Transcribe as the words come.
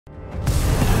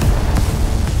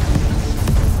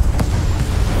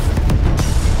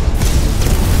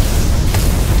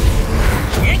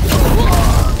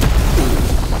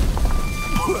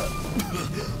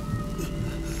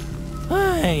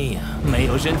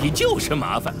身体就是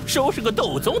麻烦，收拾个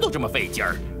斗宗都这么费劲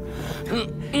儿。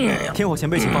天火前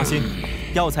辈，请放心，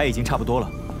药材已经差不多了，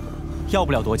要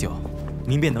不了多久，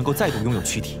您便能够再度拥有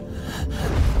躯体。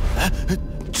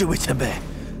这位前辈，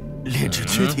炼制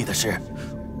躯体的事，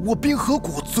我冰河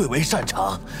谷最为擅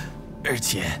长，而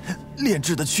且炼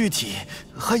制的躯体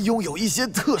还拥有一些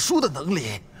特殊的能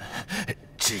力。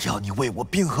只要你为我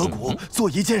冰河谷做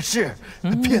一件事，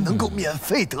便能够免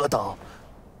费得到。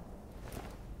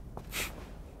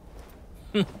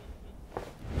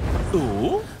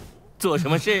哦，做什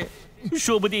么事？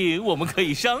说不定我们可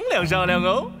以商量商量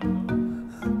哦。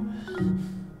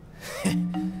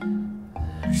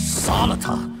杀了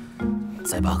他，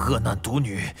再把恶难毒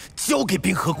女交给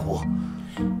冰河谷。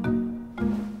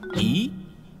1、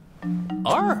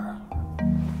2，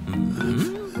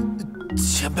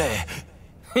前辈，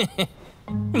嘿嘿，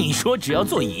你说只要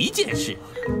做一件事，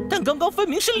但刚刚分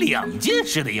明是2件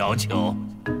事的要求。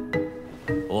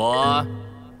我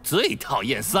最讨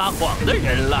厌撒谎的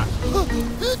人了。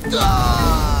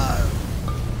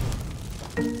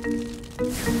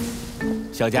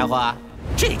小家伙，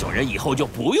这种人以后就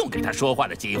不用给他说话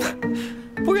的机会，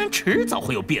不然迟早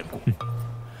会有变故。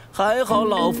还好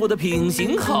老夫的品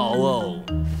行好哦。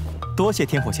多谢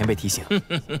天火前辈提醒。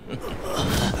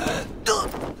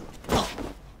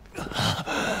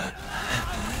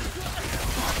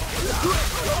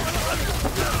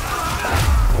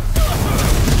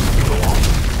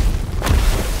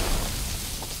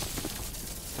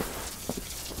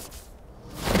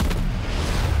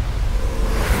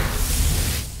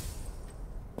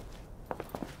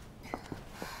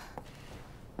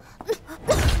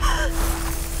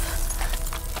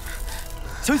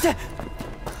小雨仙，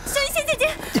小雨仙姐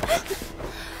姐，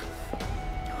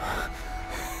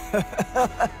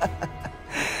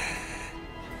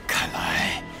看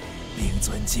来冰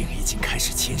尊镜已经开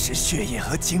始侵蚀血液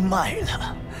和经脉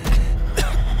了，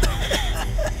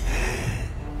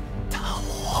他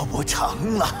活不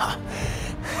成了。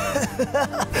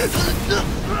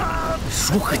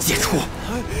如何解除？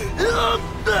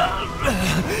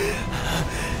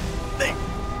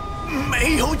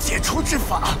没有解除之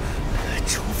法。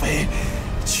除非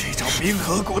去找冰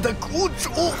河谷的谷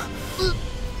主。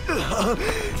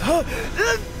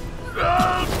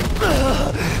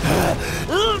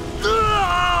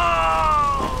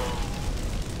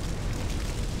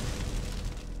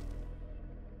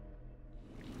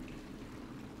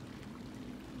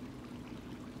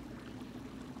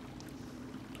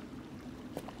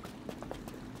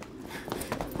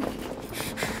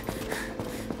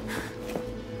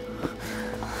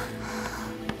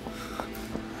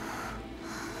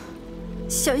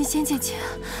小雨仙姐姐，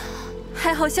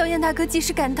还好萧炎大哥及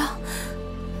时赶到，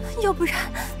要不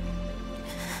然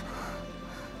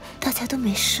大家都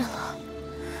没事了。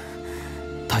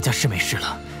大家是没事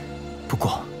了，不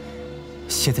过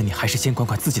现在你还是先管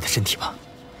管自己的身体吧。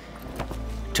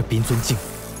这冰尊镜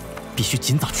必须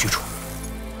尽早驱除。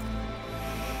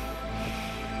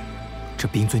这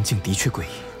冰尊镜的确诡异，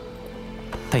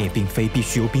但也并非必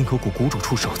须由冰河谷谷主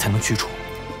出手才能驱除。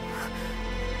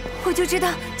我就知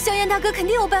道萧炎大哥肯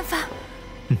定有办法。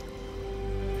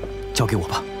交给我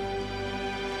吧。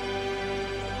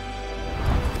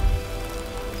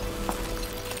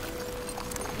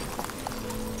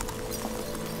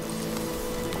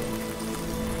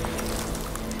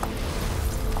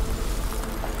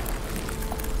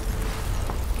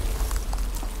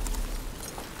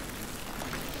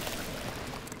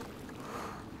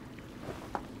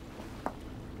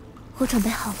我准备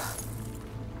好了。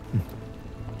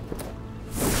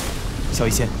小医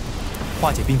仙，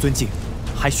化解冰尊镜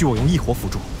还需我用异火辅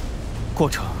助，过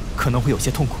程可能会有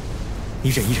些痛苦，你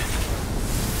忍一忍。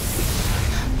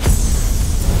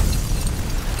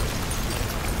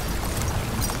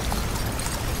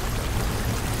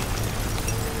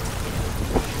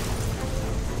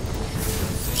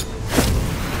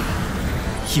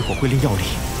异火会令药力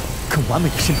更完美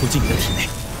的渗透进你的体内，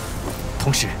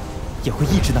同时也会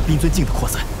抑制那冰尊镜的扩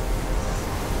散。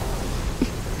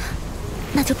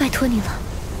那就拜托你了。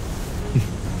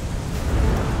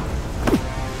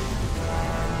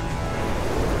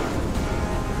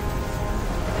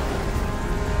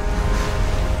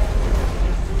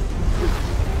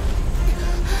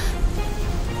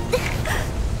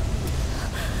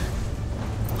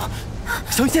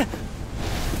小雨仙，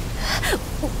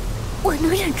我能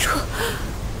忍住。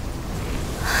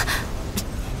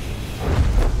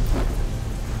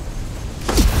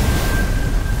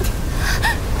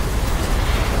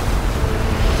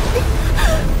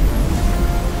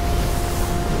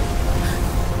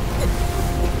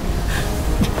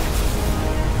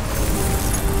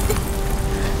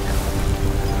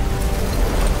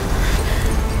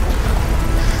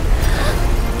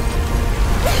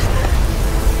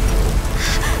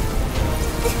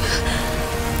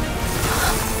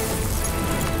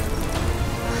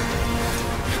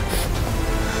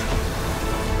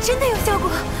效果。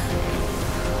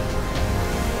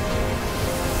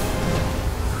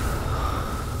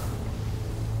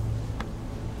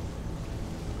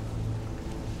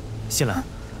新兰，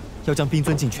要将冰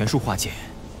尊境全数化解，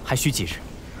还需几日。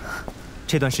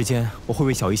这段时间我会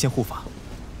为小医仙护法。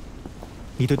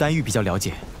你对丹玉比较了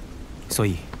解，所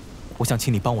以我想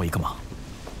请你帮我一个忙。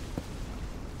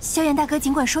萧炎大哥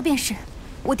尽管说便是，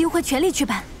我定会全力去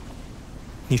办。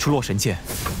你出洛神剑，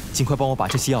尽快帮我把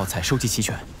这些药材收集齐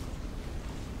全。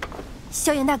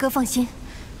萧炎大哥放心，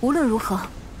无论如何，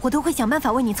我都会想办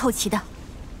法为你凑齐的。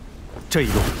这一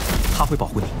路，他会保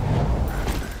护你。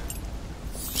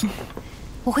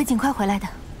我会尽快回来的。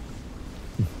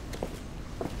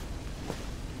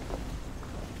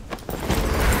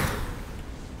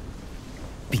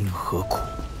冰河谷，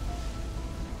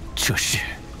这事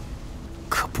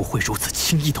可不会如此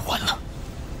轻易的完了。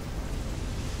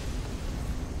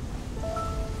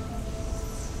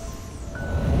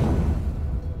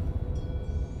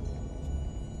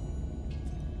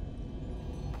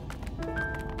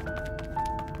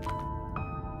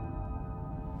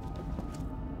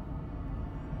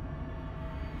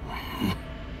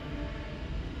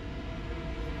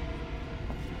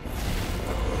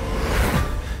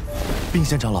冰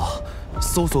仙长老，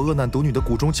搜索恶难毒女的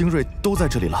谷中精锐都在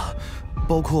这里了，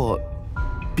包括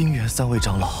冰原3位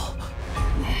长老。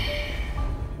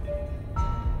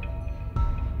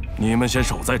你们先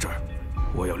守在这儿，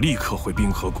我要立刻回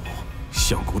冰河谷，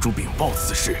向谷主禀报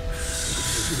此事。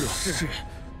是。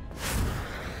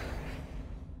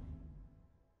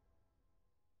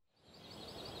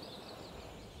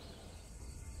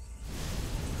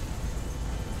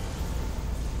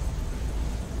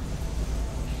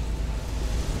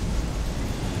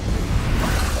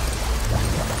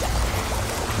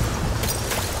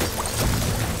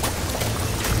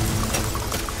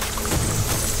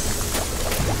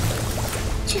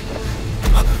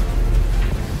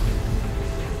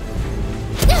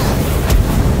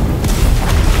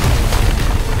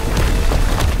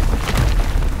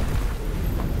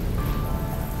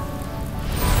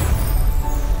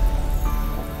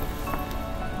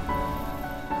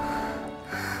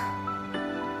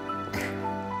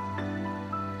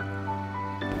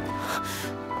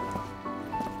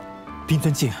冰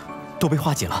尊境都被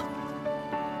化解了。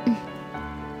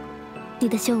你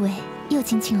的修为又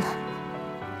精进了。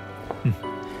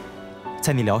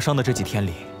在你疗伤的这几天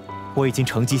里，我已经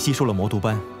乘机吸收了魔毒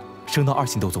斑，升到2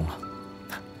星斗宗了。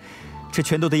这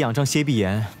全都得仰仗蝎壁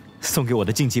炎送给我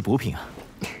的晋级补品啊！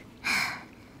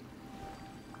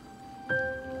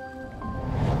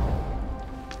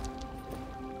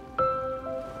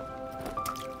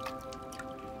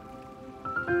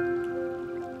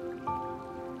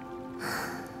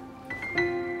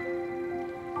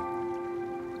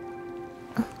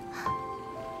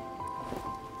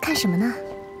看什么呢？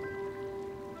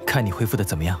看你恢复的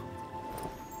怎么样。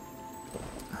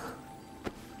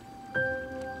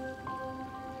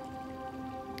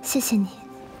谢谢你，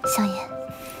萧炎。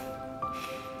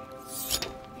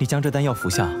你将这丹药服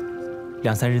下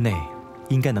，2、3日内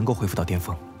应该能够恢复到巅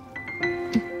峰。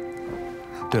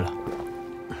对了，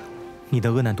你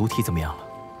的恶难毒体怎么样了？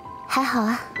还好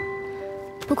啊，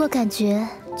不过感觉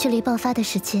距离爆发的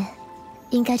时间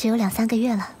应该只有2、3个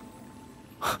月了。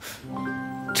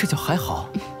这叫还好？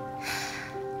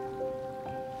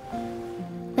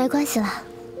没关系啦，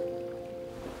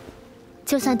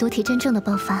就算毒体真正的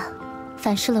爆发，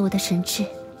反噬了我的神智，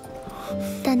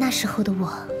但那时候的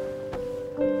我，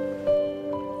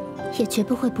也绝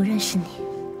不会不认识你。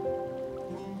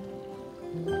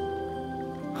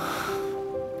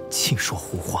净说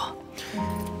胡话！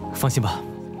放心吧，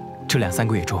这2、3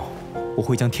个月中，我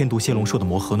会将天毒蝎龙兽的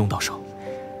魔核弄到手，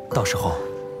到时候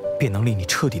便能令你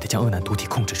彻底的将恶难毒体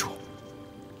控制住。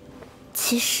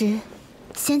其实，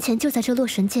先前就在这洛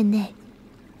神剑内，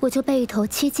我就被一头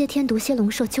7阶天毒蝎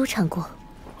龙兽纠缠过。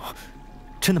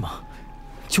真的吗？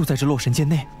就在这洛神剑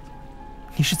内？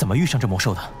你是怎么遇上这魔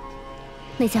兽的？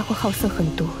那家伙好色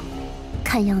狠毒，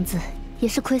看样子也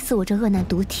是窥伺我这恶难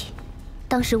毒体。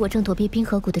当时我正躲避冰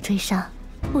河谷的追杀，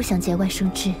不想节外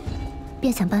生枝，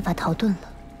便想办法逃遁了。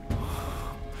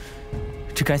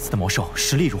这该死的魔兽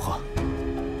实力如何？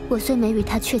我虽没与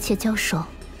他确切交手，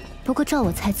不过照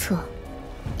我猜测，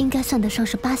应该算得上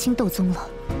是8星斗宗了。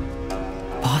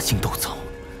8星斗宗，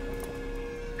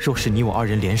若是你我2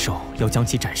人联手要将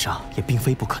其斩杀，也并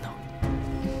非不可能。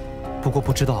不过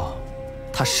不知道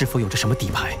他是否有着什么底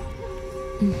牌。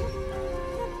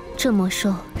这魔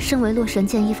兽身为洛神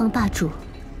剑一方霸主，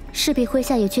势必麾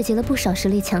下也聚集了不少实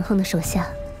力强横的手下，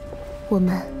我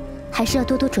们还是要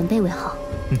多多准备为好。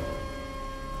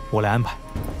我来安排。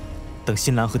等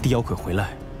新兰和地妖鬼回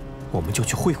来，我们就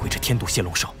去会会这天毒蝎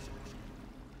龙兽。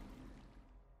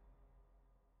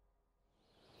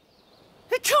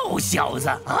臭小子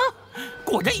啊！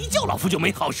果然一叫老夫就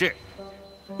没好事。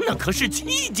那可是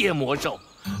7阶魔兽，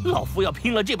老夫要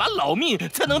拼了这把老命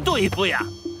才能对付呀！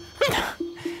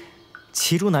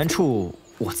其中难处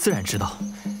我自然知道，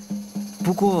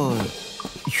不过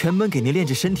原本给您炼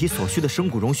制身体所需的生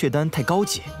骨融血丹太高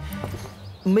级，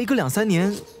没个2、3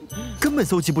年，根本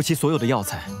搜集不齐所有的药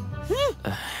材。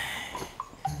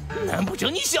难不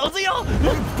成你小子要？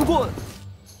不过，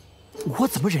我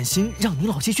怎么忍心让您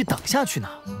老继续等下去呢？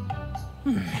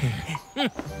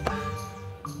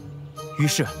于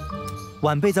是，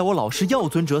晚辈在我老师药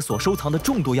尊者所收藏的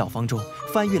众多药方中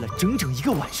翻阅了整整1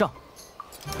个晚上，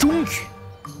终于，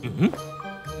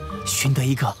寻得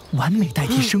一个完美代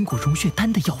替生骨融血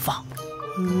丹的药方。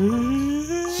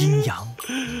阴阳、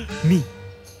命、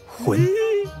魂、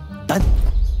丹。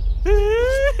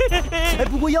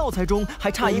不过药材中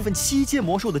还差一份7阶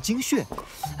魔兽的精血。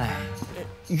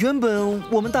原本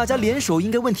我们大家联手应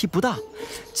该问题不大，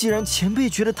既然前辈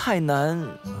觉得太难，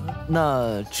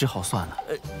那只好算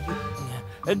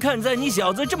了。看在你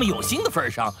小子这么有心的份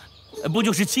上，不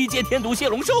就是7阶天毒蝎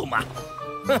龙兽吗？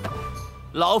哼，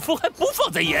老夫还不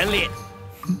放在眼里。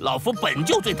老夫本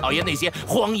就最讨厌那些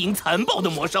荒淫残暴的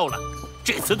魔兽了，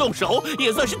这次动手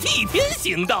也算是替天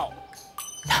行道。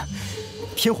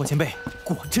天火前辈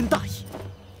果真大义。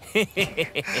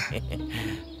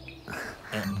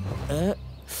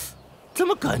怎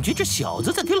么感觉这小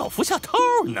子在给老夫下套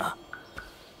呢？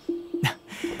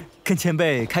跟前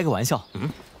辈开个玩笑。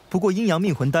不过阴阳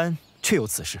命魂丹确有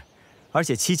此事，而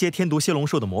且7阶天毒蝎龙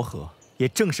兽的魔核也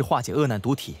正是化解恶难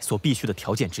毒体所必须的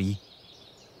条件之一，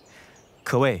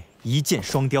可谓一箭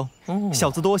双雕。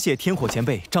小子多谢天火前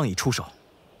辈仗义出手。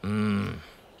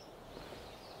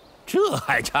这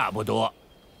还差不多。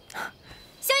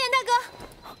萧炎大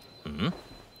哥，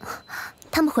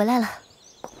他们回来了。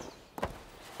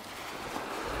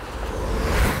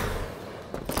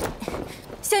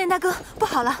萧炎大哥，不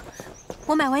好了！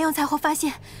我买完药材后发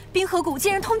现，冰河谷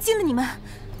竟然通缉了你们，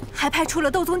还派出了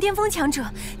斗宗巅峰强者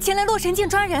前来洛神境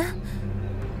抓人。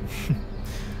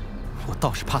我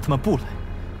倒是怕他们不来，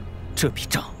这笔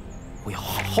账我要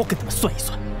好好跟他们算一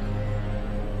算。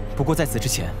不过在此之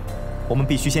前，我们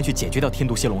必须先去解决掉天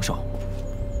毒蝎龙兽。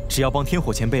只要帮天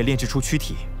火前辈炼制出躯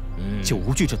体，就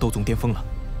无惧这斗宗巅峰了。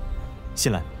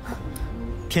新兰，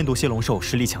天毒蝎龙兽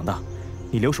实力强大，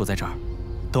你留守在这儿，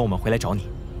等我们回来找你。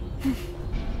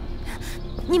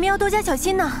你们要多加小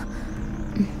心呢。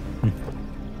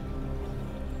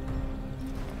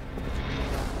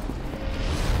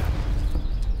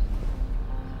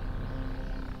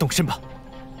动身吧。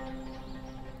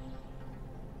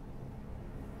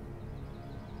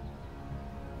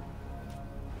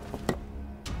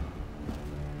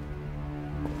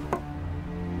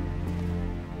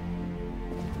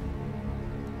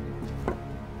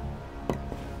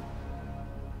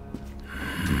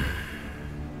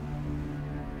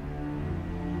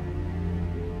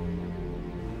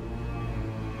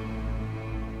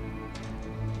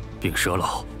冰蛇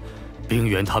老、冰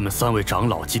原他们3位长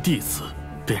老及弟子，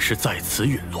便是在此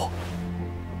陨落。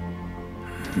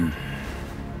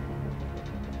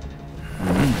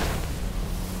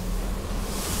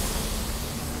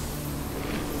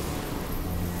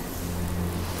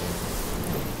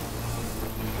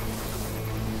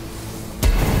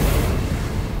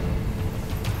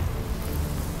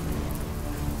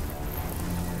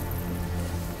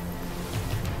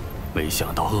没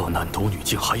想到恶难毒女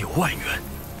竟还有外援。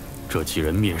这几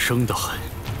人面生得很，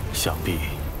想必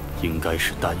应该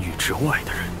是丹域之外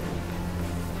的人。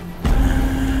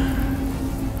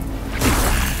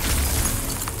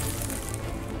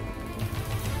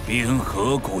冰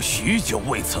河谷许久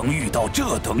未曾遇到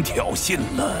这等挑衅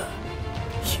了，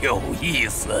有意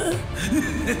思。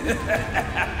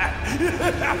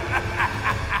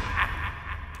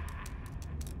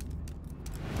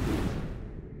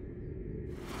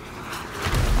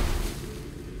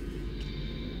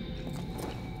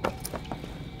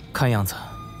看样子，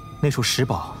那束石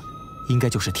宝应该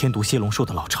就是天毒蝎龙兽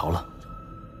的老巢了。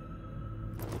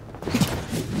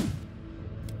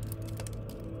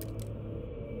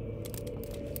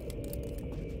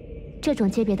这种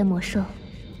级别的魔兽，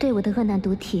对我的恶难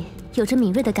毒体有着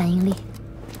敏锐的感应力。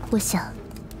我想，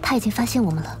他已经发现我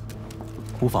们了。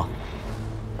无妨，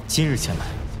今日前来，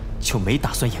就没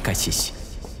打算掩盖气息。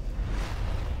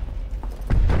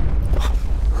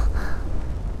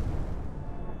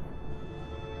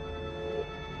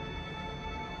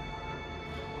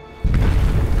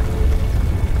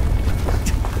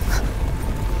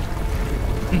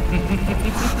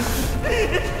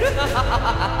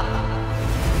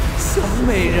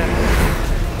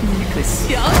你可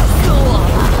想死我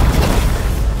了！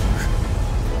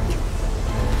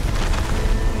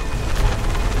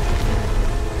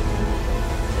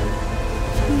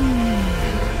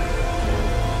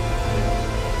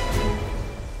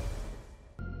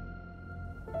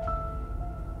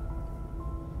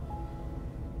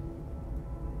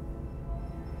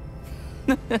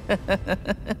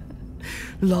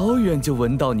老远就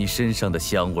闻到你身上的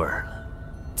香味儿了。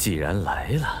既然来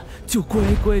了，就乖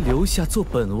乖留下做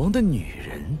本王的女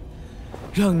人，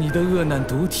让你的恶难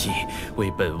毒体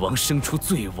为本王生出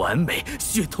最完美、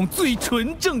血统最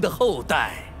纯正的后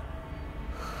代。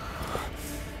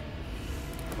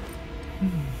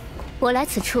我来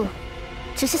此处，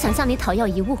只是想向你讨要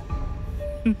一物。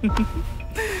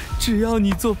只要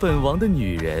你做本王的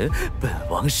女人，本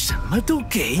王什么都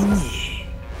给你。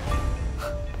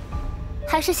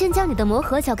还是先将你的魔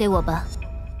盒交给我吧。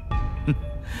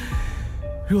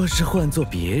若是换做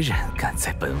别人，敢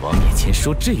在本王面前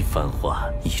说这番话，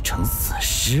已成死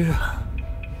尸了。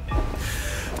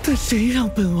但谁让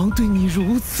本王对你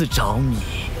如此着迷，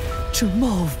这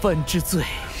冒犯之罪，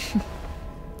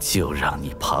就让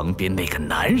你旁边那个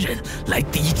男人来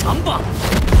抵偿吧。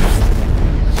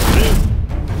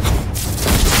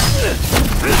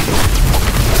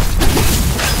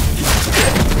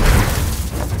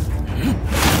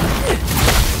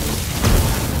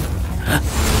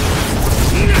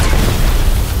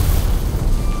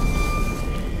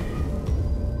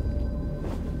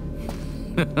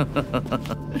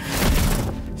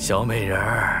小美人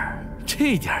儿，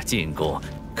这点进贡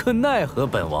可奈何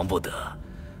本王不得。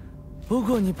不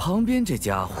过你旁边这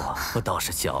家伙，我倒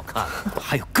是小看了。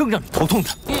还有更让你头痛的。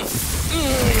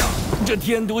这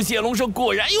天毒蟹龙兽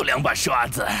果然有两把刷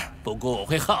子，不过我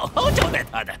会好好招待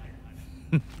他的。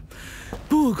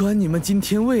不管你们今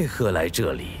天为何来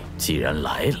这里，既然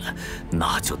来了，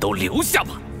那就都留下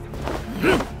吧。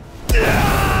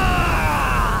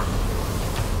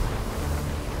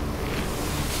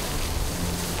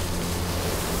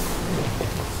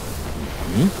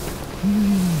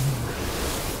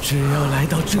只要来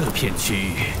到这片区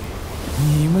域，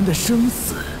你们的生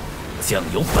死将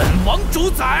由本王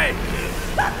主宰。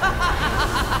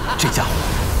这家伙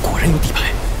果然有底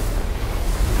牌。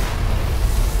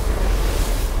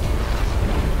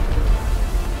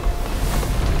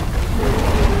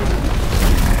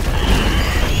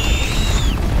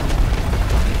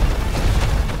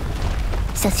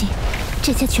小心，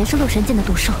这些全是洛神剑的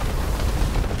毒兽。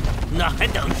那还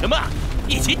等什么？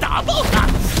一起打爆他！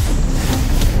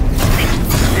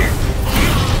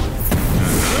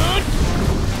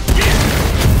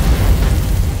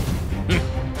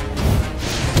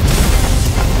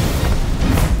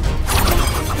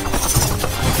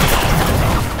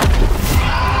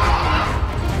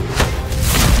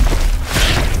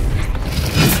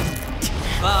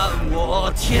犯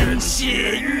我天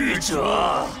血域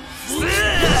者，死！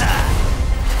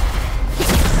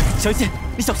小一剑，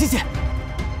你小心些。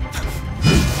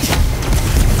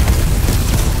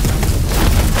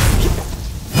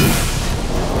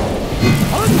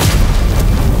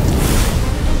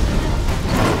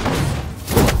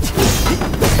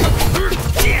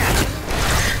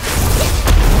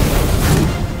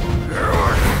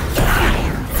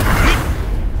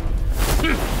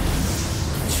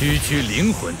区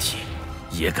灵魂体，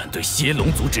也敢对蝎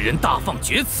龙族之人大放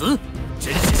厥词，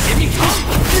真是嫌命长！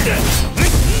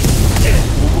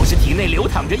不过是体内流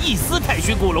淌着一丝太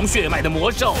虚古龙血脉的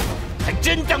魔兽，还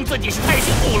真当自己是太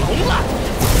虚古龙了。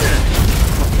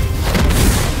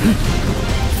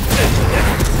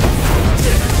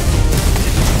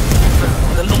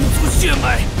我的龙族血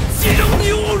脉，岂容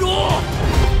你侮辱？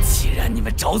既然你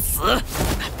们找死，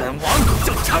那本王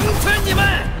就成全你们！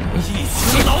一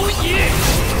群蝼蚁！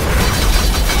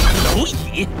蝼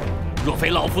蚁？若非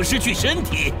老夫失去身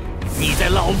体，你在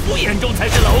老夫眼中才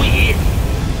是蝼蚁。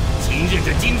今日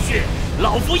这精血，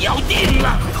老夫要定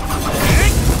了！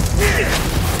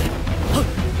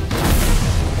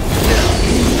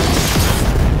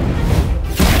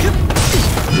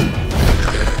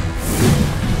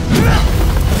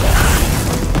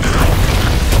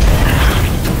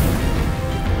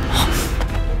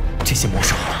这些魔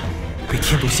兽被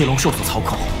天毒蝎龙兽所操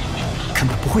控，根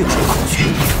本不会有什么恐惧。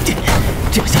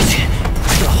这样下去，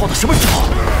不知道耗到什么时候。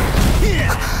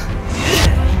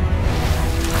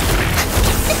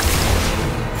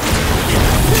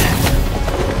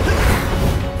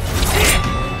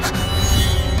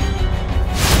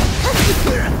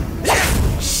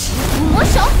石骨魔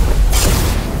手。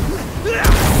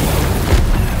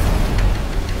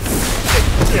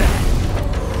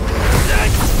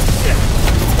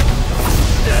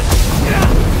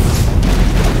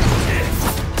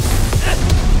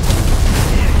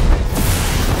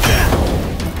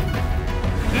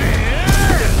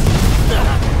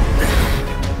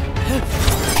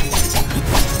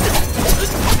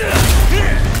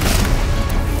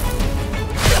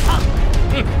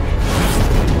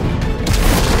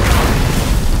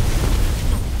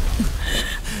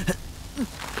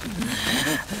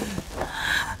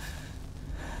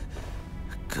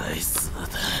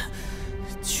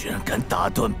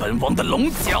断本王的龙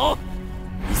角，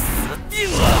你死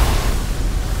定了！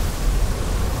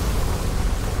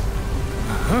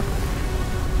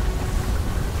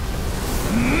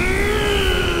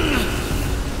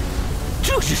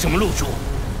这是什么路数？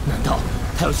难道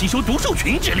他要吸收毒兽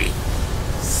群之力？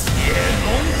血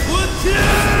龙吞天！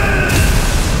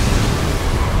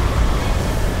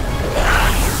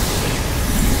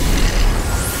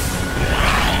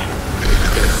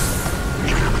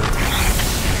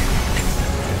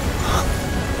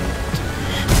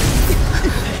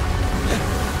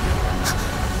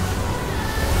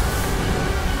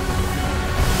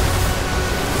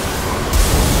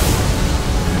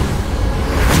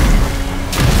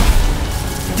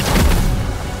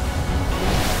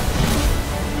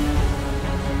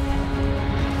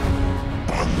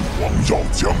要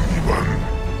将你们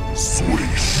碎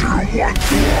尸万段！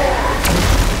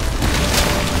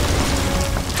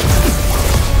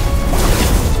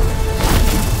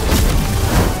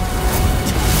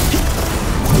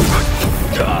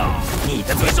你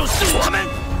的对手是我们！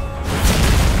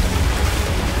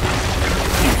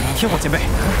天火前辈，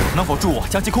能否助我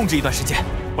将其控制一段时间？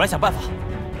我来想办法。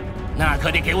那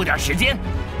可得给我点时间。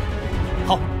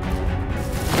好。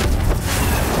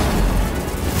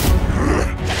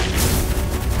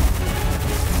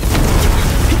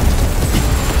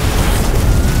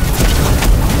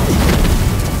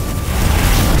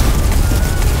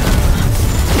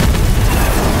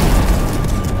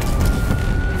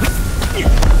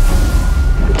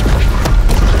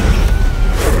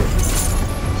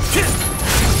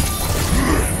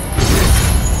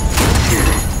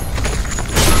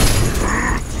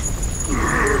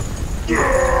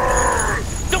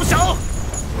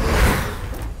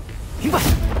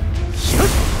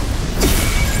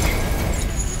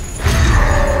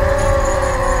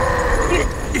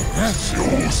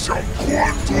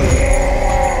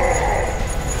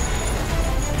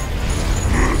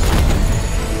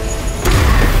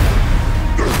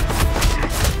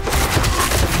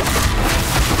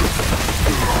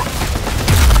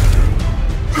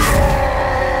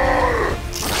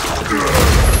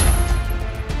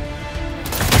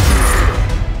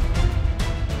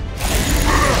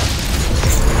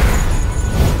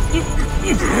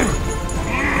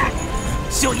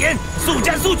萧炎，速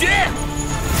战速决！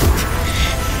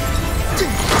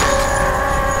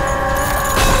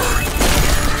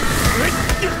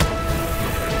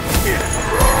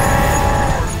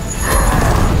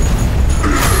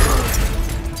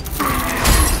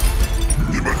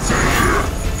你们今日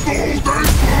都得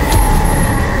死！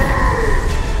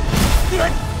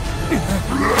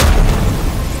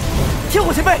天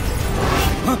火前辈！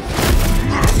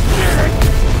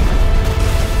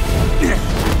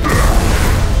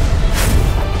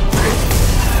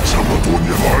这么多年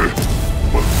来，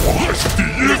本王还是第一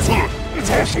次遭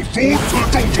受如此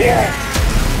重创。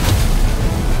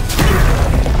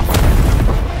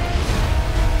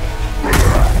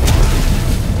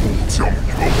不将你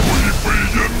们灰飞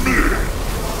烟灭，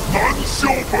难消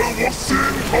本王心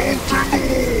头之怒。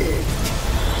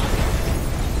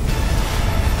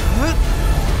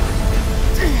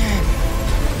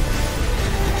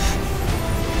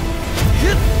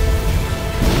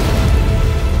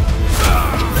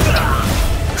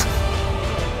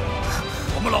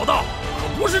我们老大可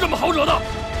不是这么好惹的。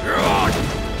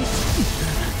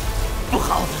不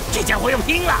好，这家伙要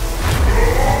拼了！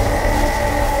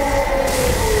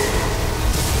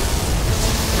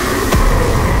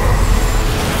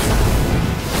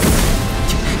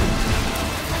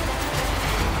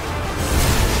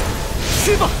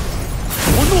去吧，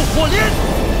我怒火莲！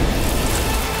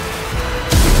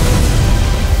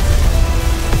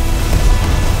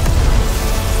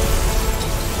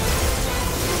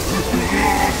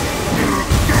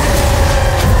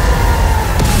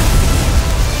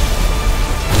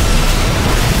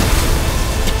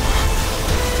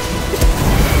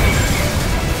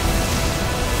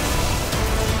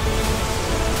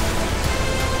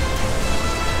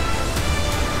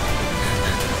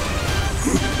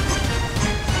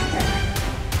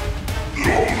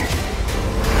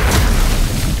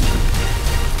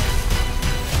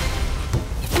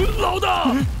老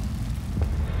大，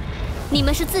你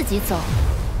们是自己走，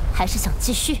还是想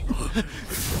继续？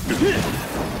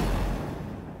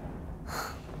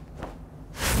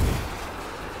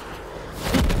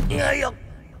哎呀，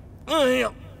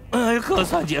可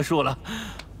算结束了！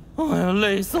哎呀，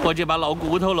累死我这把老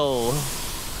骨头喽！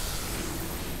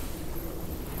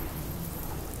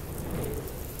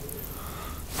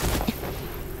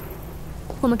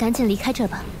我们赶紧离开这儿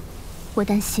吧，我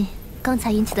担心刚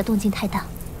才引起的动静太大，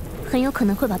很有可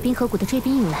能会把冰河谷的追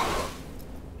兵引来。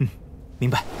明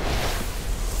白。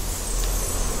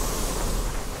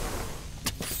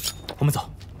我们走。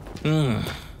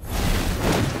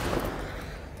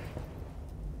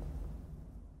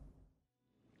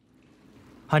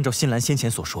按照新兰先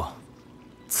前所说，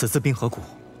此次冰河谷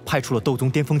派出了斗宗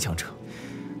巅峰强者，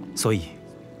所以，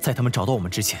在他们找到我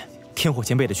们之前，天火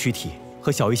前辈的躯体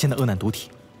和小医仙的恶难毒体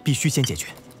必须先解决，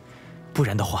不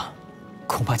然的话，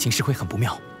恐怕情势会很不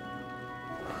妙。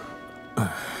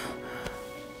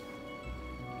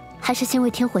还是先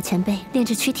为天火前辈炼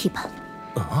制躯体吧。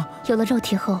有了肉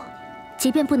体后，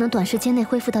即便不能短时间内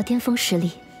恢复到巅峰实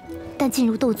力，但进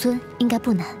入斗尊应该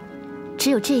不难。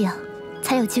只有这样，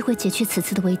才有机会解去此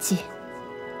次的危机。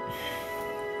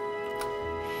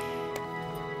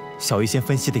小医仙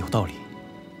分析的有道理，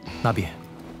那便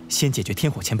先解决天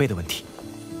火前辈的问题。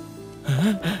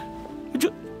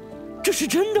这是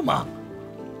真的吗？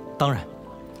当然。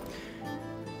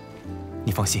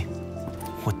你放心，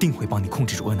我定会帮你控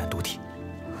制住恶难毒体。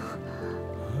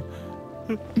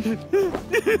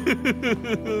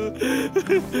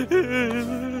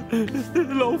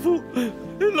老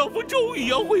夫终于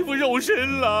要恢复肉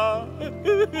身了。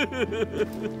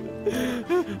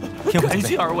感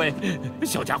谢二位，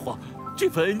小家伙，这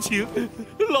份恩情，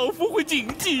老夫会谨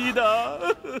记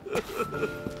的。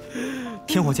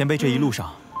天火前辈这一路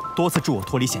上多次助我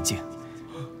脱离险境，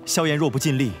萧炎若不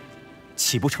尽力，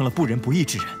岂不成了不仁不义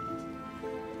之人？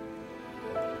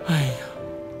哎呀，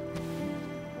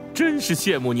真是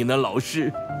羡慕你那老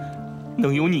师，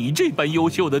能有你这般优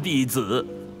秀的弟子。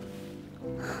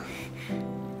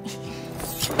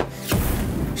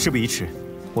事不宜迟，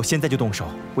我现在就动手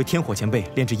为天火前辈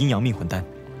炼制阴阳命魂丹。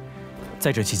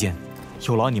在这期间，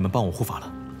有劳你们帮我护法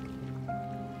了。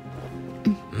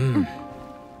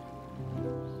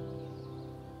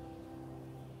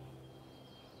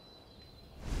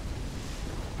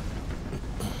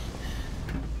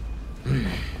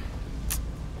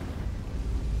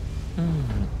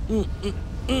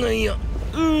哎呀，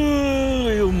哎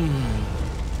呦！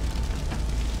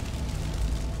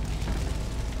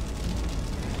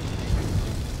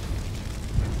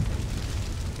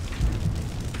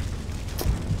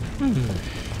哎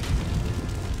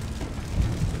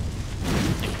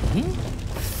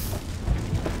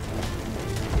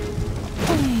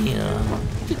呀，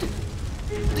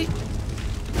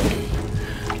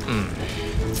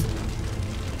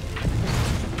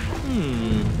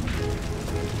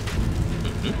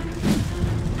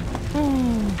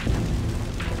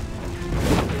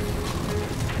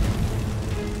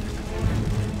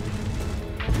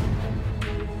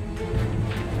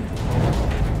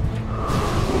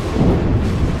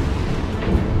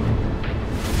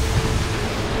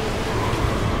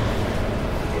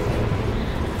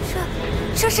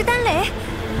这是丹雷，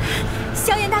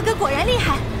萧炎大哥果然厉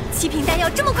害，7瓶丹药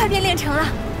这么快便炼成了。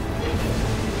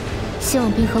希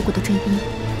望冰河谷的追兵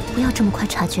不要这么快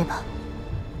察觉吧。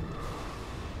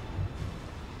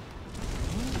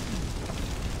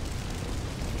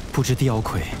不知地妖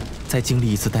魁再经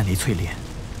历一次丹雷淬炼，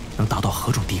能达到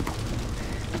何种地步？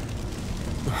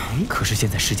可是现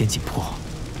在时间紧迫，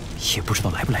也不知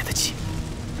道来不来得及。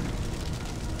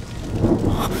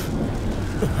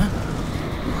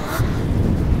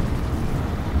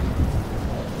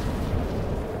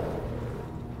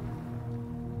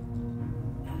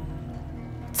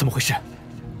怎么回事？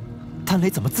丹雷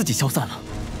怎么自己消散了？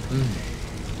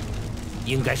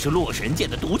应该是洛神界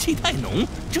的毒气太浓，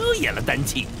遮掩了丹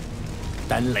气。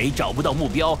丹雷找不到目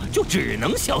标，就只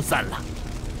能消散了。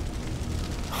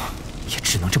也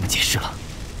只能这么解释了。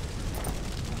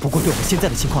不过对我们现在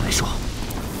的情况来说，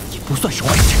也不算是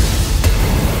坏事。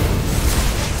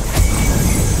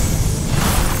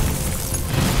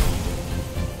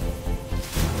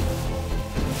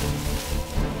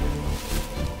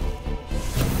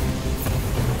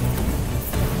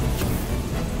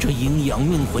这阴阳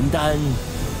命魂丹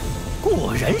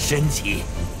果然神奇。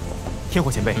天火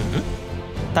前辈，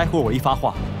待会儿我一发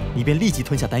话，你便立即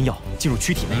吞下丹药进入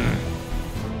躯体内。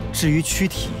至于躯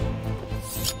体，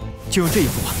就用这一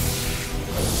副吧。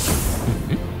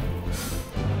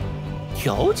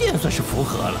条件算是符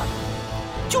合了，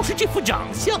就是这副长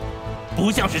相，不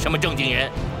像是什么正经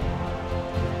人。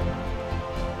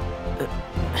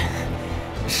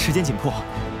时间紧迫，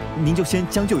您就先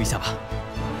将就一下吧。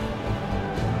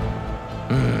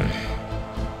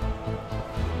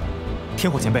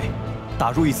天火前辈，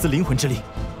打入一丝灵魂之力。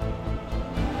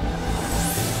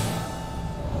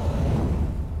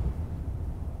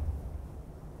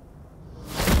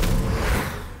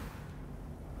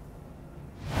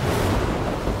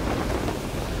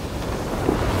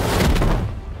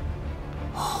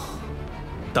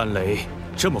丹雷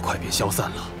这么快便消散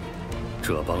了，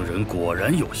这帮人果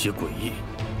然有些诡异。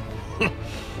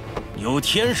有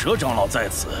天蛇长老在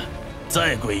此，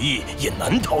再诡异也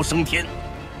难逃升天。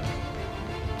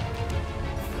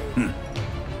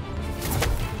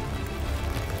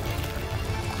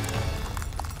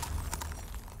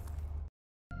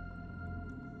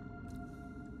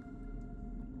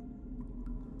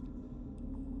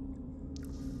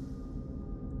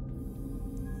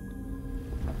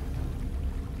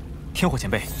天火前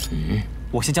辈，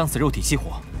我先将此肉体激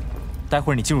活，待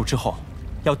会儿你进入之后，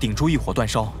要顶住异火煅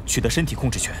烧，取得身体控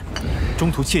制权，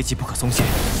中途切记不可松懈，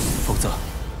否则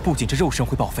不仅这肉身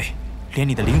会报废，连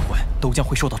你的灵魂都将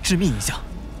会受到致命影响。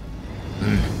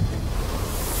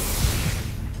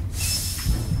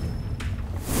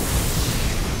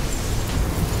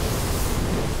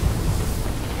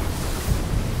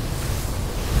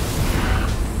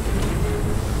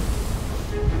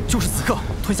就是此刻，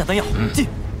吞下丹药，进。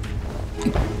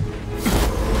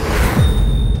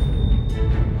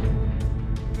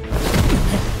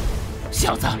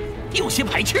小子，有些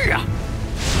排斥啊！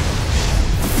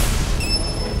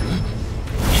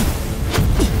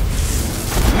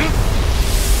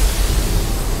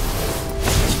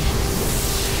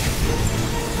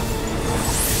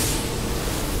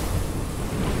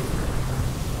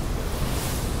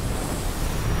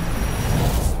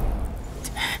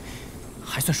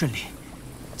还算顺利，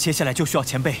接下来就需要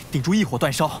前辈顶住异火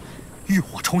煅烧，浴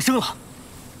火重生了。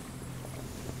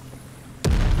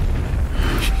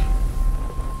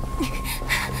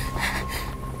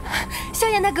萧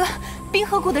炎大哥，冰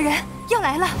河谷的人要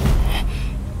来了。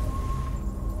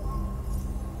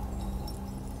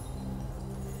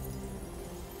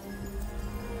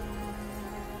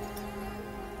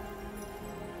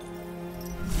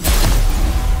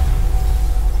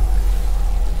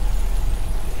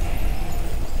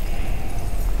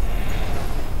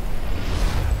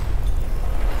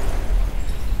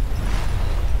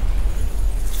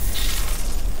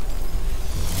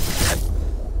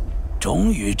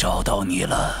终于找到你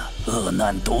了，恶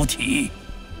难毒体。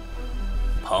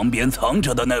旁边藏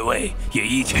着的那位也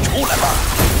一起出来吧。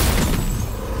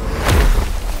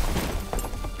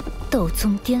斗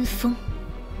宗巅峰，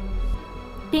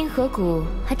冰河谷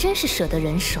还真是舍得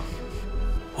人手。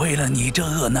为了你这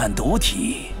恶难毒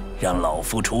体，让老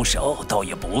夫出手倒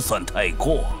也不算太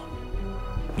过。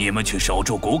你们去守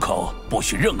住谷口，不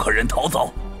许任何人逃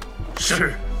走。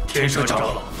是，天社长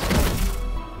老。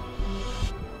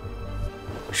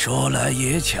说来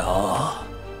也巧，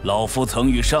老夫曾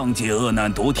与上界恶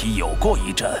难毒体有过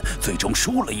一战，最终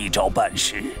输了一招半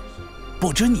式。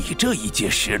不知你这一届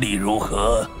实力如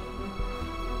何？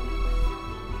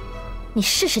你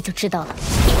试试就知道了。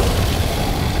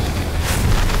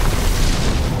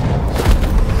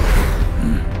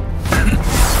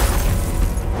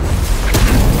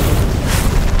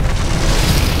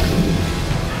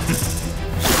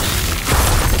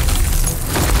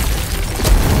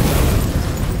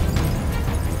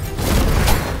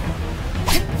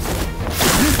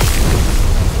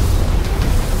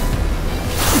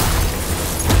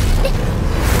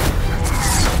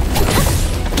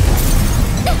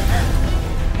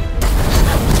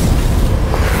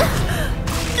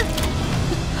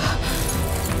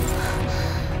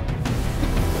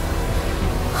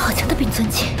尊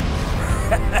敬。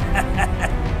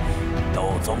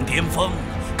斗宗巅峰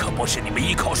可不是你们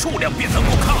依靠数量便能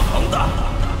够抗衡的。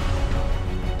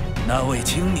那位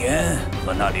青年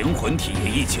和那灵魂体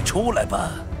也一起出来吧，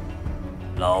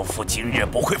老夫今日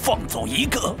不会放走一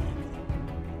个。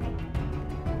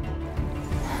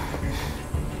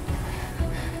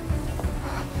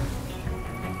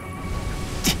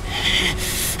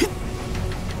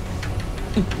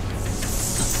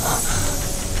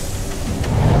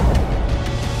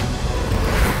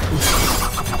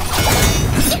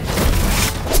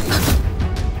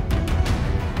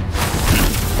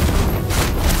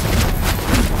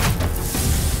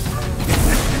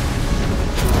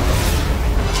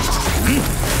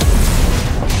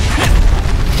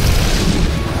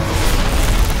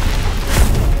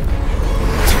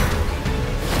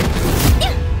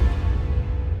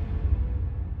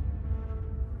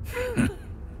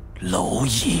蝼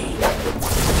蚁。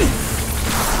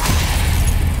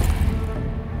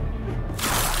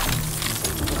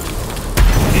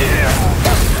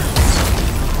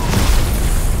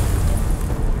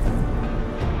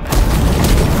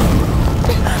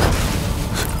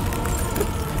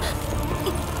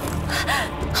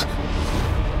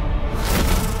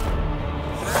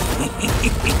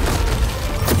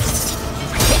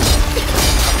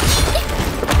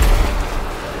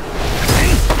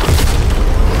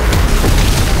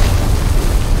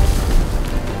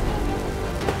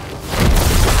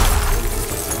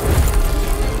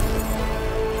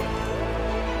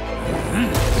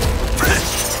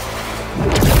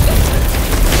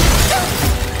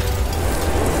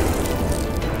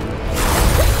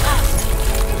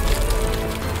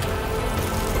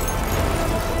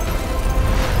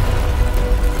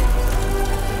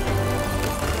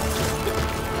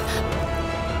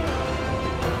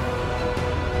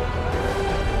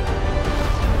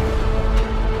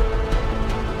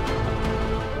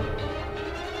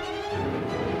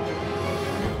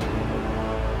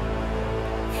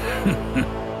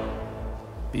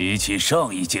比起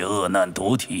上一届恶难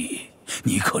毒体，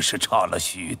你可是差了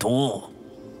许多。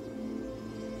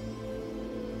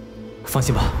放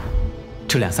心吧，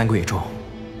这2、3个月中，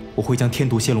我会将天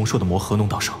毒蝎龙兽的魔核弄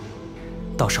到手，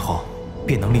到时候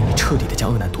便能令你彻底的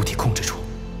将恶难毒体控制住。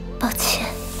抱歉，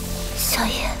萧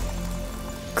炎，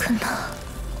可能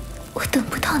我等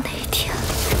不到那一天。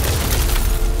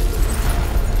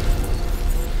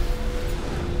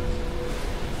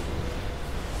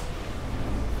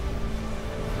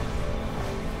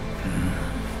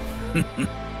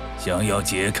想要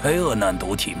解开恶难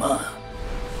毒体吗？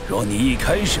若你一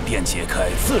开始便解开，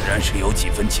自然是有几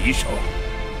分棘手。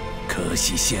可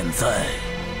惜现在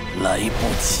来不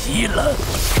及了。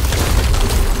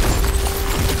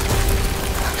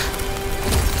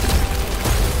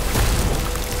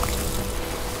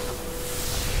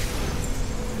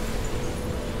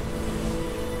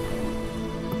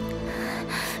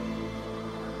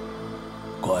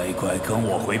乖乖跟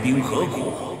我回冰河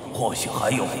谷，或许还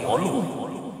有活路。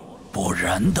不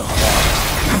然的话，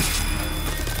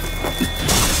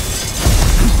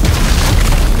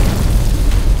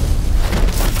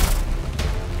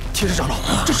天使长老，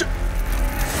这是……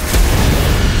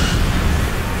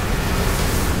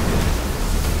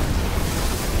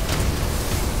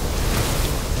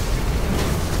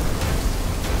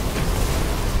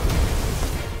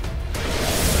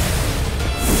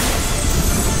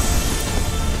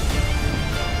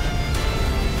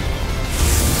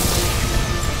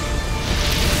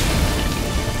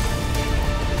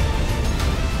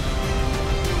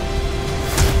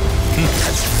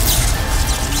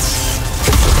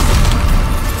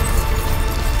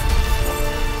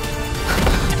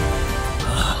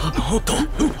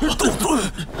斗尊，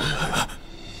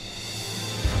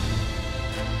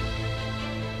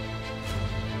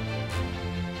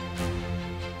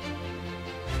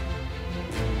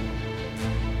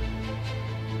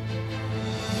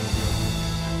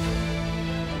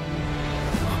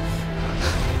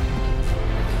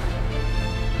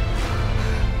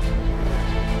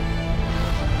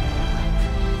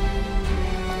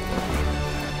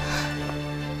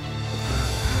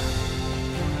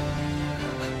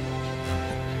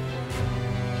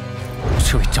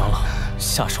这位长老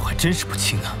下手还真是不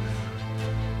轻啊！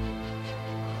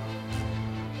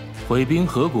回冰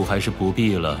河谷还是不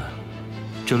必了，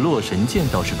这洛神剑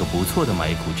倒是个不错的埋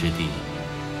骨之地，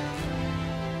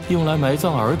用来埋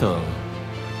葬尔等，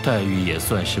待遇也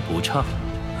算是不差。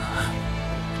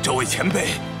这位前辈，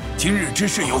今日之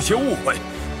事有些误会，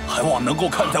还望能够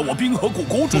看在我冰河谷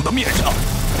谷主的面上。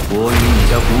我与你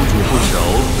家谷主不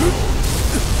熟。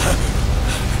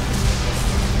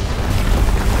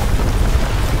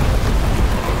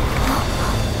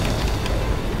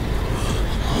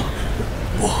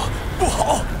不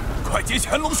好！快结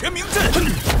乾隆玄冥阵！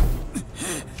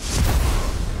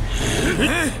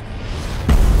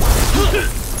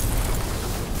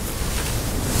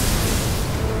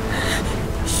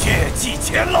血祭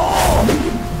乾隆！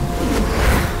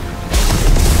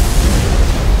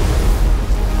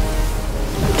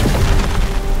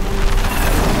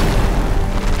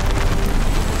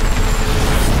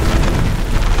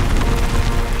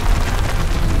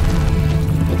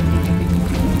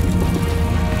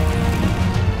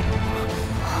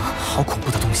好恐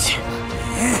怖的东西！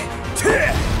去！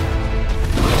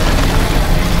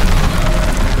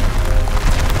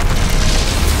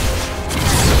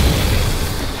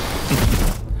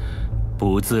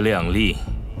不自量力。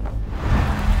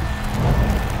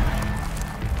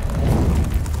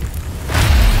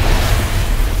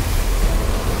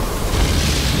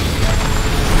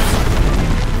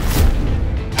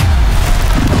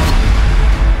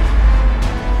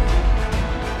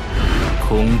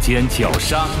空间绞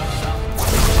杀。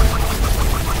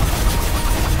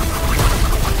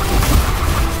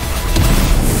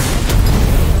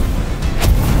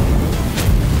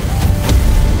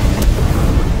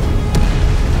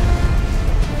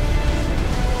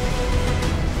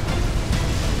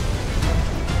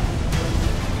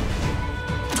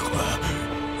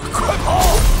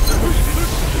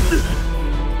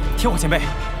天火前辈，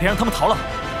别让他们逃了。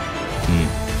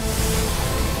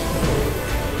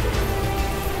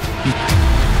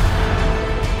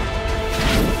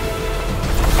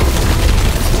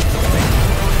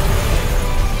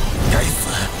该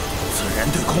死！此人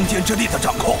对空间之力的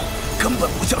掌控，根本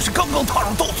不像是刚刚踏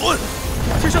入斗尊。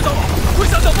天上长老，快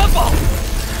想想办法！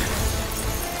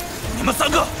你们3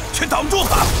个去挡住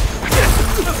他！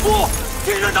不，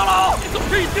天上长老，你怎么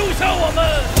可以丢下我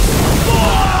们？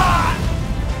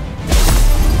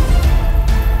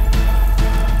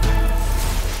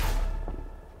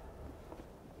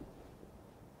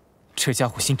这家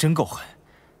伙心真够狠，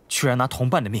居然拿同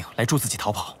伴的命来助自己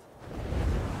逃跑。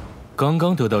刚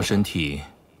刚得到身体，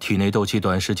体内斗气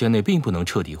短时间内并不能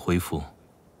彻底恢复，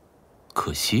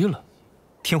可惜了。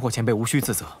天火前辈无需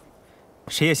自责，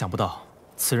谁也想不到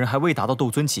此人还未达到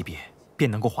斗尊级别，便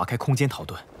能够划开空间逃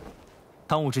遁。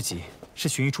当务之急是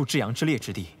寻一处至阳之烈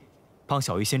之地，帮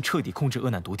小医仙彻底控制恶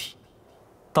难毒体。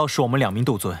到时我们2名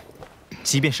斗尊，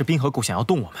即便是冰河谷想要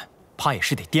动我们，怕也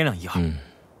是得掂量一二。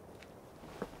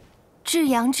至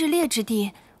阳至烈之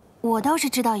地，我倒是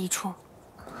知道一处。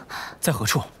在何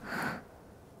处？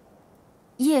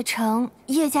叶城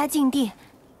叶家禁地，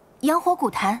阳火古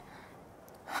潭。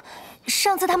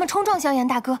上次他们冲撞萧炎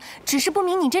大哥，只是不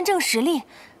明你真正实力。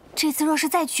这次若是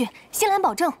再去，仙兰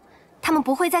保证，他们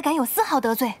不会再敢有丝毫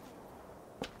得罪。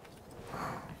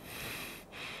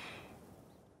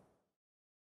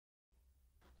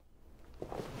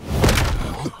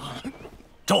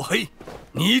赵黑，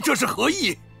你这是何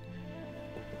意？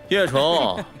叶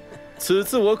虫，此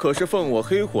次我可是奉我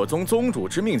黑火宗宗主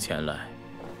之命前来，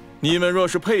你们若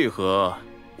是配合，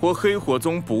我黑火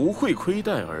宗不会亏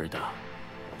待儿的。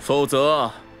否则，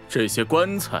这些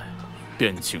棺材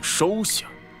便请收下。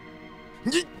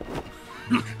你，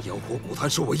阳火古潭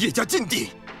是我叶家禁地，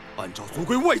按照族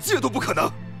规，外界都不可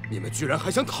能。你们居然还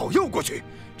想讨要过去，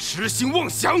痴心妄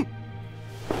想！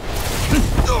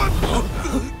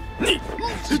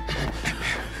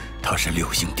他是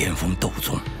6星巅峰斗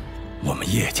宗，我们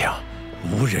叶家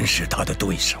无人是他的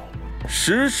对手。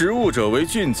识时务者为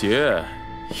俊杰，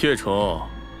叶虫，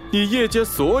你叶家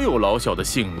所有老小的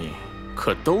性命，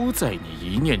可都在你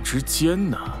一念之间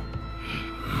呢。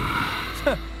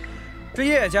哼，这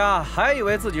叶家还以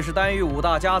为自己是丹域5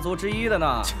大家族之一的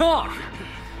呢。就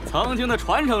是，曾经的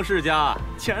传承世家，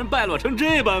竟然败落成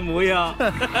这般模样。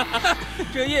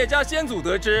这叶家先祖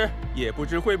得知，也不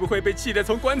知会不会被气得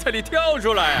从棺材里跳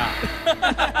出来啊！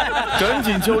赶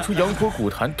紧交出阳火古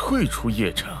潭，退出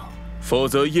叶城，否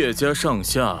则叶家上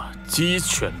下鸡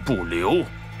犬不留。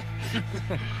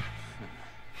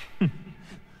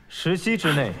10息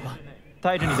之内，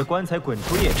带着你的棺材滚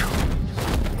出叶城，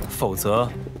否则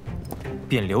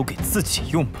便留给自己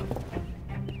用吧。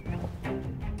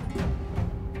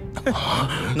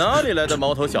哪里来的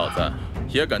毛头小子，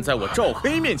也敢在我赵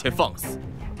黑面前放肆！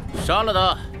杀了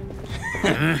他！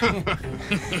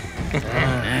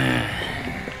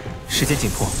时间紧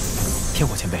迫，天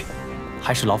火前辈，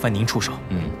还是劳烦您出手。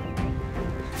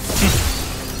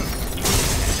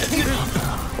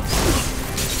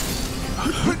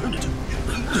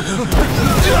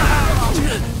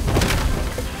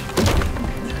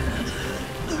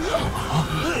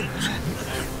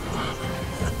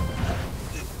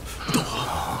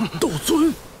斗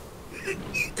尊，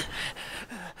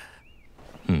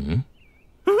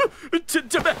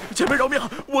前辈饶命！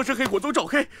我是黑火宗赵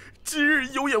黑，今日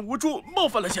有眼无珠，冒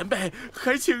犯了前辈，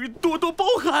还请多多包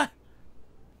涵。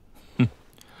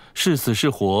是死是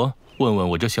活，问问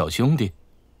我这小兄弟。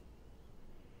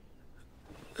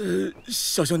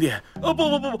小兄弟，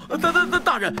不，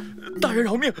大人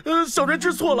饶命！小人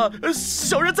知错了，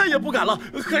小人再也不敢了，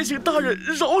还请大人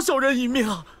饶小人一命。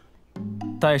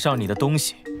带上你的东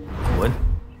西，滚！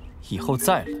以后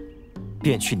再来，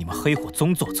便去你们黑火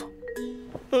宗坐坐。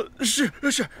是，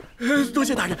多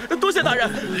谢大人，多谢大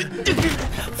人。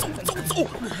走，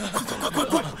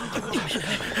快！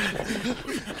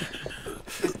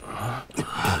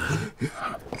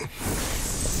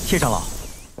叶长老，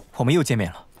我们又见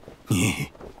面了。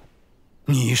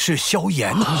你是萧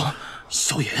炎啊？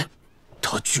萧炎，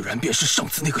他居然便是上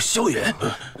次那个萧炎。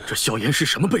这萧炎是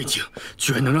什么背景？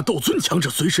居然能让斗尊强者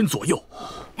随身左右？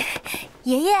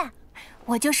爷爷，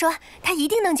我就说他一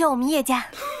定能救我们叶家。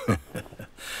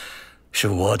是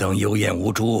我等有眼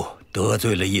无珠，得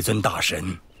罪了一尊大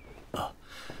神。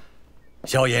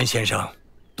萧炎先生，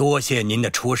多谢您的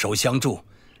出手相助。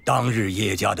当日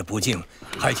叶家的不敬，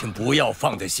还请不要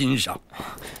放在心上。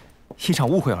一场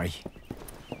误会而已。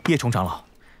叶崇长老，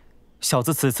小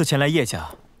子此次前来叶家，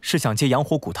是想借阳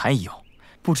火古潭一游，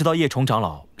不知道叶崇长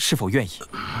老是否愿意？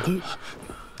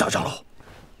大长老，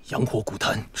阳火古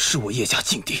潭是我叶家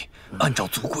禁地，按照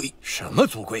族规。什么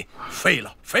族规？废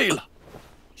了！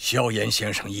萧炎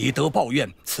先生以德报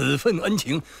怨，此份恩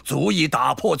情足以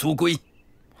打破族规。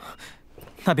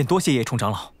那便多谢叶崇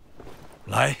长老。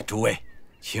来，诸位，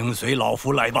请随老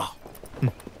夫来吧。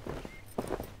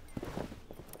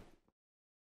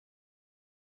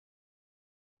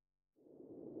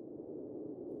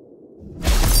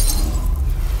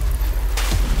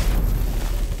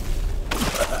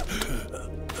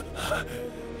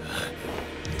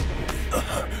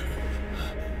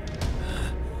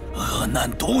恶难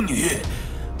毒女，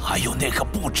还有那个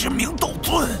不知名斗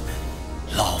尊，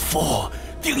老夫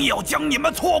定要将你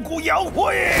们挫骨扬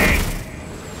灰！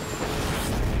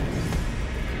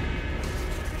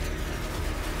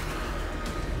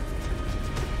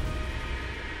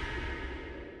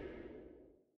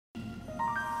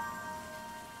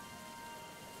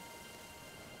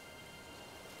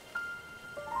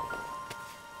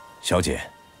小姐，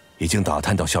已经打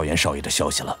探到萧炎少爷的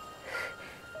消息了。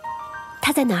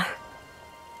他在哪儿？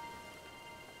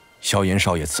萧炎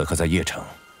少爷此刻在邺城，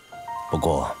不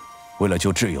过为了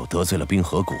救挚友得罪了冰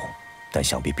河谷，但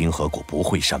想必冰河谷不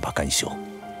会善罢甘休。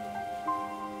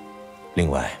另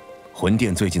外，魂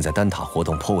殿最近在丹塔活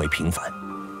动颇为频繁，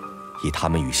以他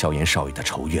们与萧炎少爷的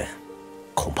仇怨，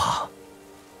恐怕……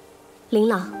林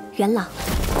老、元老，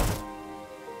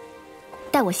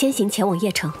带我先行前往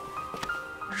邺城。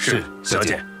是，小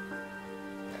姐。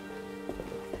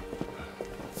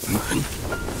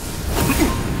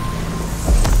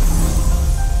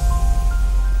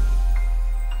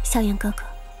萧炎哥哥，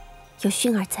有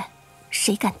熏儿在，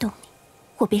谁敢动你，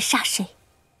我便杀谁。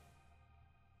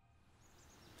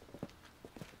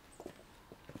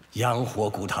阳火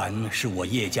古潭是我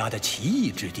叶家的奇异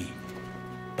之地，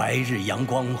白日阳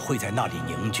光会在那里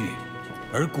凝聚，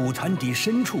而古潭底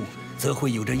深处则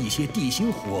会有着一些地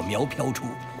心火苗飘出，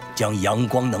将阳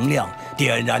光能量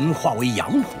点燃化为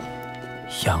阳火。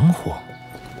阳火？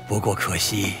不过可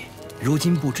惜，如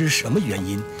今不知什么原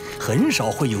因，很少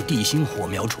会有地心火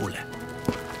苗出来。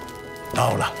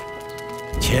到了，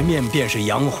前面便是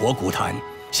阳火古潭，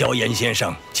萧炎先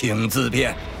生，请自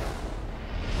便。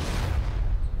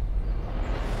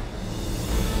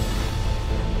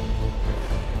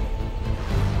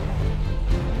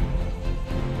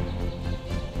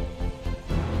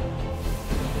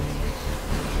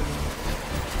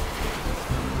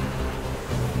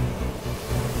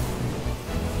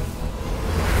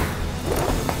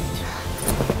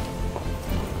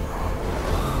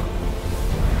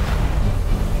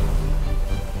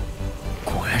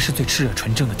是最炽热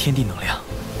纯正的天地能量，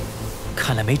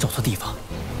看来没走错地方。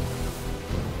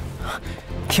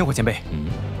天火前辈，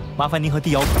麻烦您和地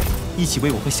妖鬼一起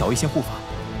为我和小医仙护法，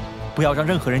不要让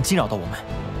任何人惊扰到我们。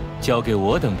交给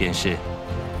我等便是。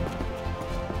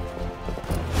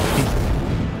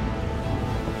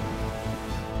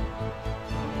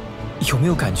有没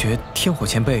有感觉天火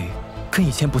前辈跟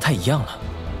以前不太一样了？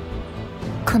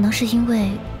可能是因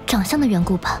为长相的缘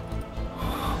故吧。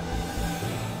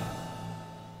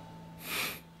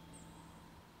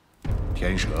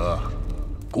天蛇，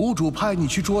谷主派你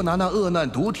去捉拿那恶难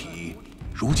毒体，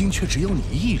如今却只有你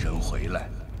一人回来，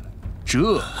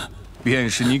这便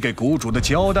是你给谷主的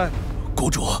交代？谷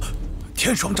主，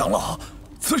天霜长老，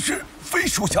此事非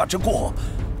属下之过。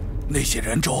那些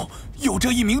人中有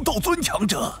着一名斗尊强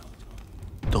者。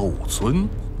斗尊？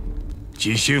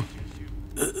几星？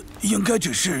应该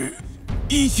只是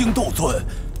1星斗尊，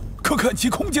可看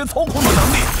其空间操控的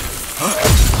能力。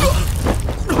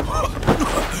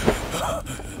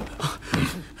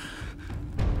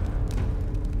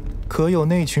可有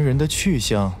那群人的去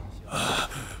向？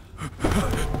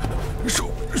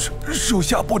属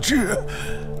下不知。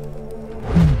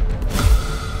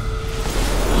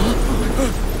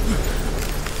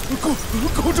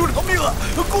谷主饶命啊！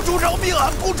谷主饶命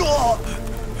啊！谷主，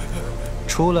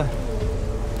出来！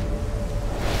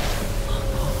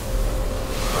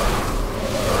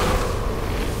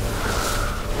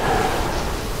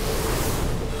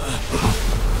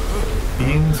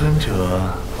冰尊者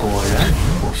果然名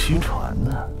不虚传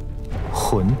呢。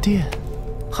魂殿，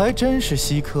还真是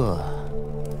稀客啊。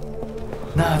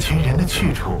那群人的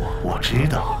去处我知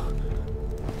道，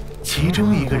其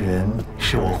中一个人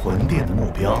是我魂殿的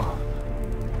目标。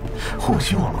或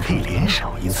许我们可以联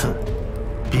手一次。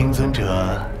冰尊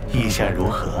者意下如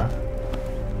何？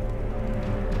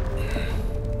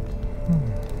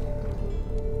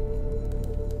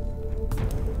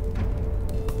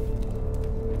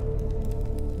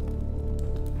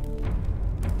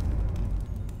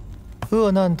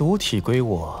恶难毒体归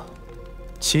我，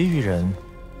其余人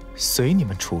随你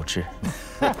们处置。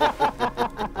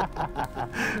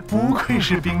不愧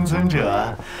是冰尊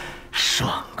者，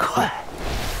爽快。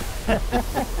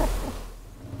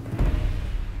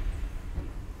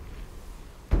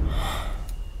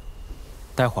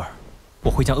待会儿我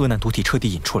会将恶难毒体彻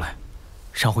底引出来，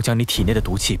然后将你体内的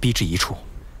毒气逼至一处。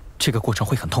这个过程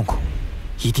会很痛苦，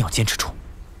一定要坚持住。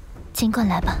尽管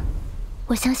来吧，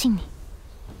我相信你。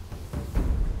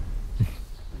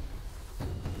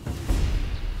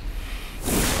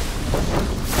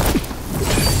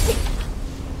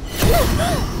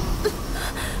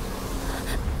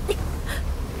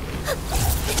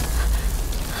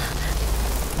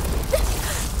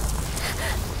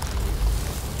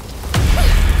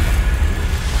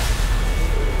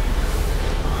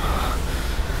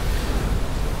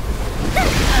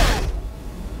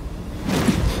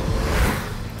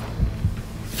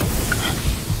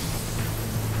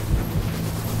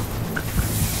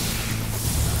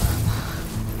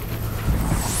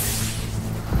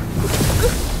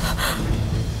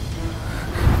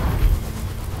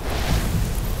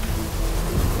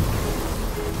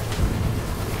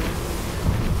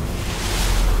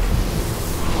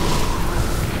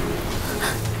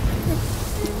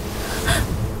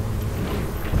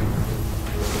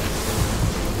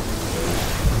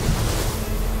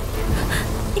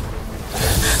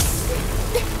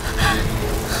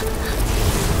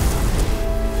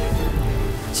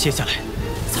接下来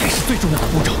才是最重要的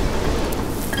步骤。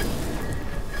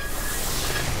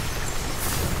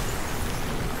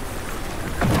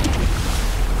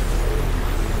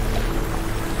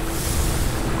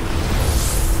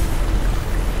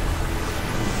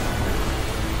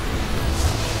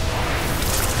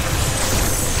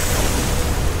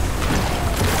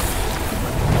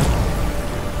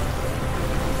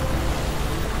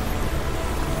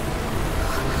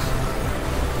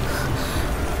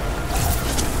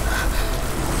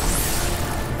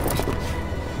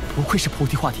不愧是菩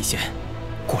提化体仙，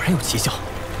果然有奇效。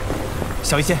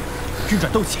小医仙，运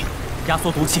转斗气，压缩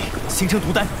毒气，形成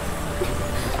毒丹。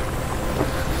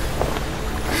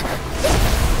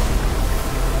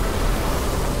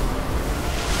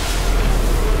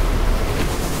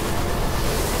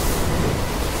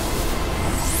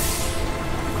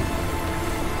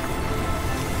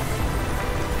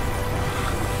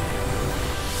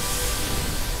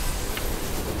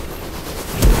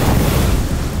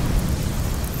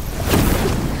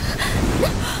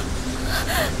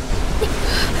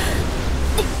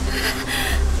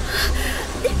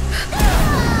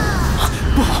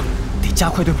加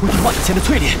快对菩提化体仙的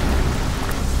淬炼。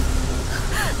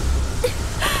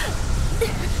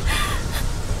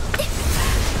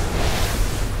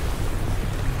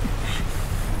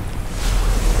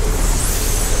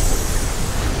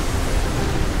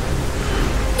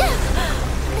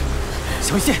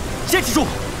小医仙，坚持住！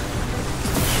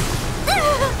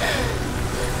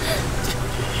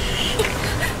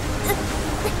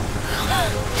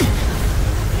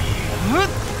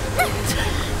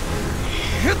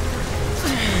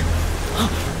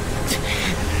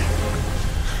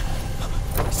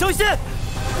小医仙，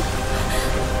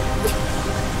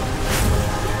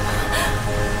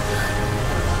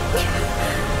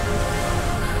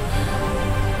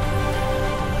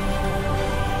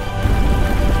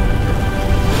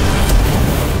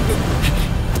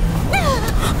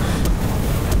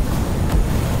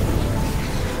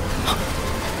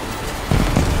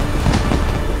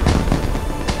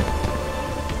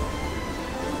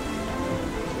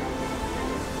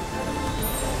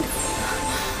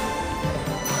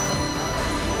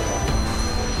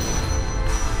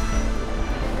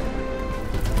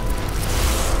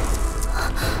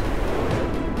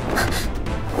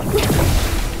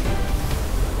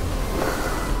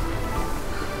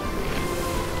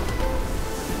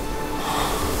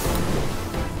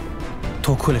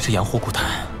多亏了这阳火古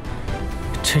潭，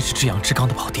真是至阳至刚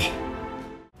的宝地。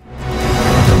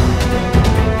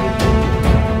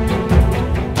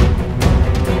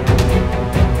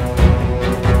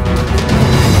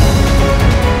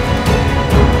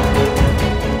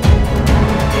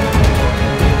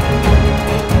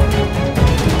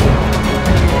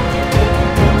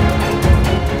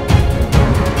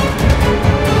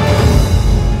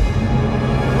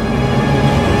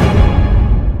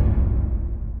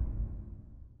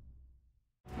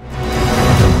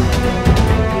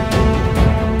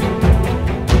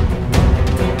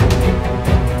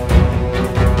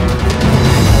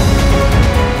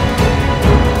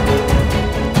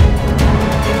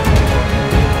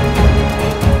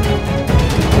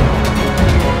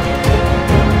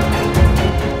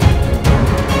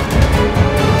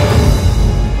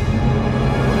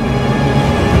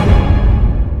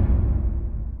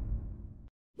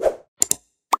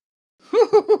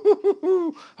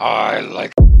I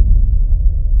like